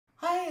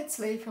it's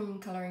Lee from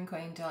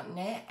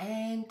ColouringQueen.net,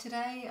 and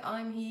today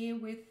I'm here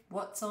with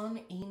what's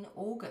on in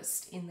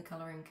August in the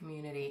colouring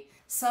community.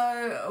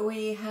 So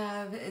we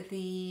have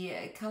the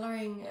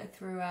colouring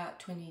throughout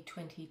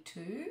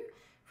 2022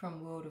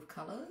 from World of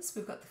Colours.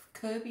 We've got the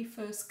Kirby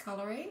First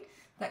colouring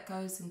that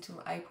goes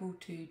until April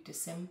to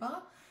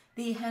December.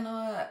 The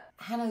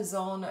Hannah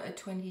Zon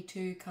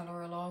 22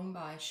 colour along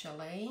by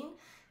Shalene,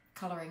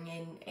 colouring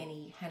in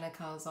any Hannah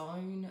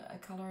Carzone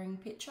colouring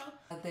picture.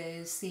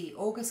 There's the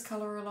August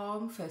colour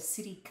along for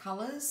city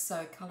colours,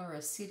 so colour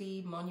a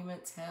city,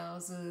 monuments,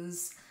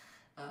 houses,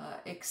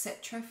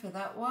 etc. for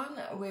that one.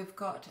 We've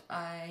got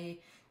a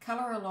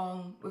colour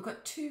along, we've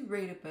got two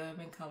Rita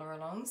Berman colour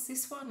alongs.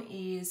 This one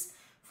is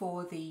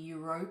for the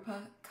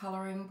Europa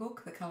colouring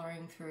book, the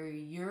colouring through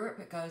Europe.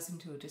 It goes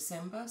until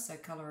December, so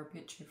colour a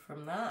picture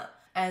from that.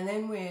 And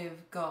then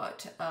we've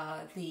got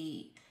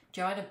the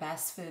Joanna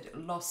Basford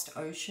Lost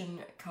Ocean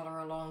colour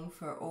along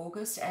for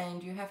August,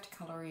 and you have to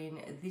colour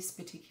in this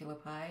particular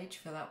page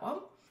for that one.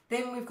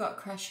 Then we've got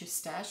Crash Your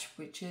Stash,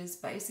 which is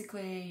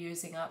basically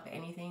using up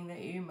anything that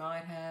you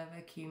might have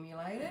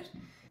accumulated.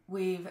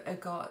 We've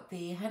got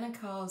the Hannah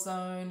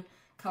Carzone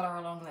colour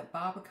along that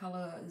Barbara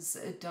Colours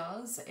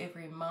does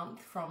every month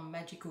from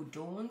Magical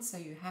Dawn, so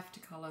you have to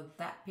colour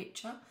that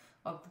picture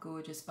of the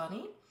gorgeous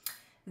bunny.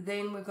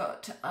 Then we've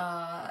got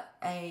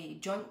a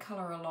joint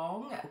colour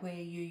along where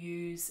you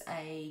use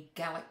a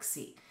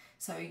galaxy.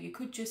 So you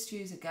could just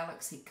use a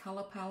galaxy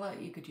colour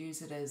palette, you could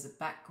use it as a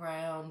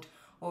background,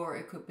 or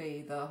it could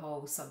be the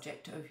whole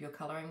subject of your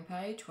colouring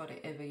page,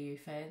 whatever you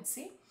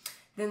fancy.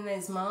 Then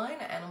there's mine,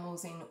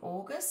 Animals in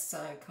August,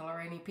 so colour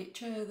any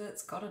picture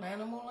that's got an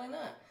animal in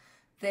it.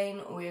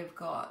 Then we've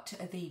got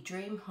the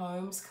Dream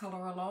Homes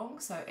colour along,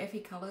 so Effie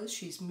Colours,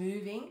 she's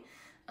moving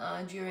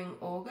during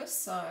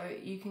August, so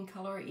you can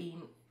colour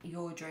in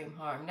your dream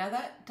home. Now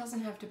that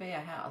doesn't have to be a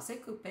house,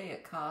 it could be a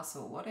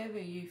castle, whatever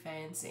you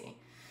fancy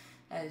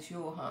as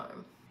your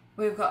home.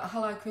 We've got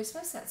Hello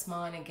Christmas, that's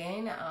mine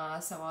again,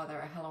 so either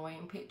a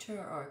Halloween picture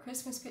or a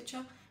Christmas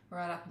picture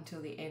right up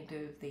until the end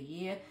of the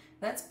year.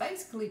 That's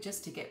basically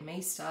just to get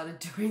me started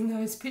doing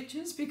those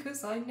pictures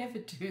because I never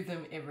do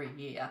them every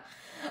year.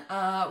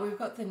 We've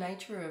got the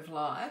Nature of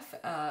Life,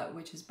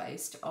 which is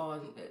based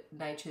on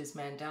Nature's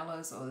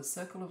Mandalas or the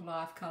Circle of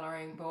Life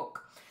colouring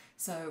book.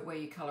 So where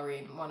you colour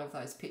in one of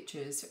those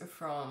pictures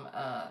from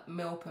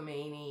Mel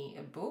Pamini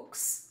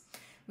books.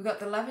 We've got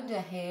the Lavender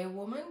Hair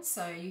Woman,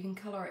 so you can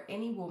colour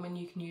any woman,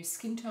 you can use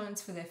skin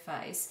tones for their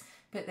face,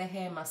 but their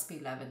hair must be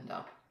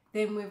lavender.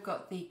 Then we've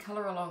got the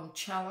Colour Along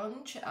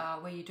Challenge,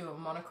 where you do a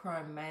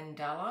monochrome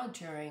mandala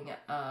during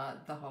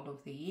the whole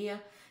of the year.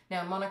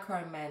 Now,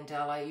 monochrome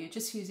mandala, you're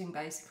just using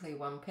basically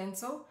one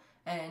pencil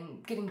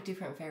and getting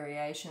different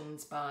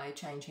variations by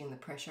changing the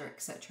pressure,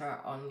 etc.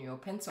 on your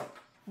pencil.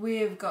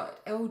 We've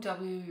got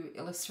LW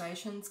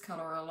Illustrations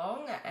Colour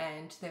Along,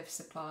 and they've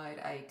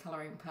supplied a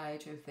colouring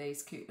page of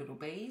these cute little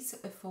bees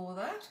for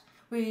that.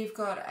 We've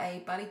got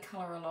a Buddy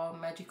Colour Along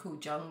Magical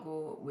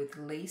Jungle with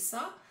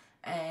Lisa,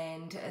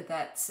 and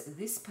that's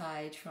this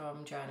page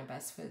from Joanna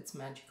Basford's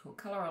Magical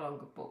Colour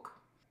Along book.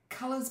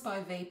 Colours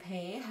by V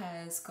Pair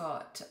has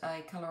got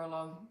a colour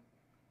along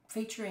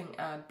featuring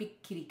a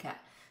big kitty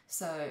cat,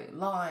 so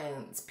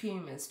lions,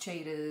 pumas,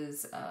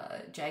 cheetahs,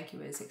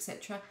 jaguars,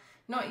 etc.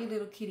 Not your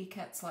little kitty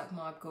cats like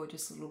my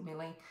gorgeous little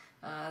Millie,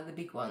 the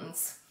big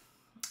ones,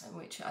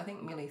 which I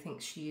think Millie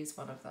thinks she is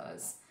one of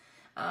those.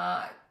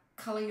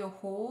 Colour Your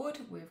Hoard,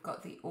 we've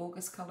got the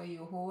August Colour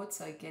Your Hoard,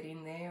 so get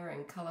in there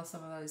and colour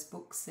some of those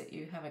books that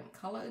you haven't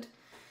coloured.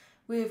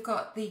 We've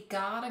got the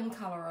Garden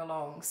Colour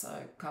Along,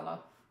 so colour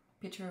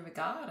picture of a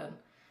garden.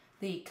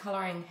 The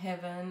Colouring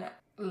Heaven,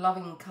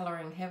 Loving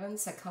Colouring Heaven,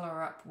 so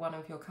colour up one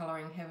of your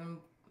Colouring Heaven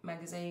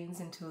magazines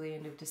until the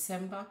end of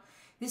December.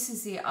 This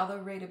is the other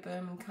Rita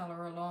Berman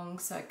colour along,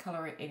 so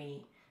colour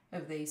any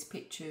of these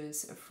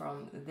pictures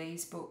from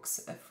these books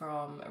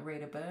from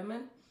Rita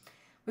Berman.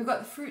 We've got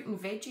the Fruit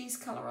and Veggies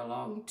colour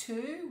along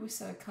too,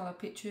 so colour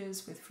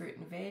pictures with fruit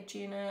and veg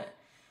in it.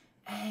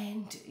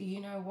 And you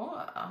know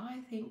what? I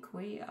think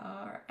we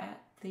are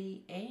at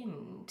the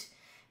end.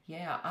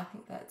 Yeah, I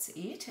think that's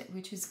it,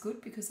 which is good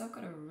because I've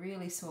got a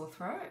really sore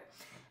throat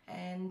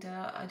and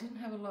I didn't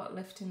have a lot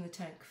left in the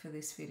tank for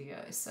this video,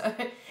 so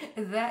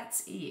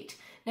that's it.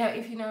 Now,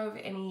 if you know of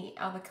any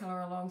other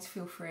colour alongs,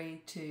 feel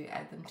free to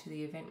add them to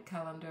the event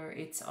calendar.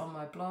 It's on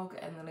my blog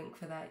and the link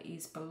for that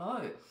is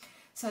below.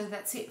 So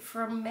that's it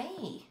from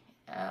me.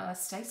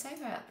 Stay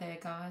safe out there,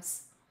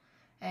 guys,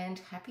 and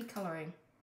happy colouring.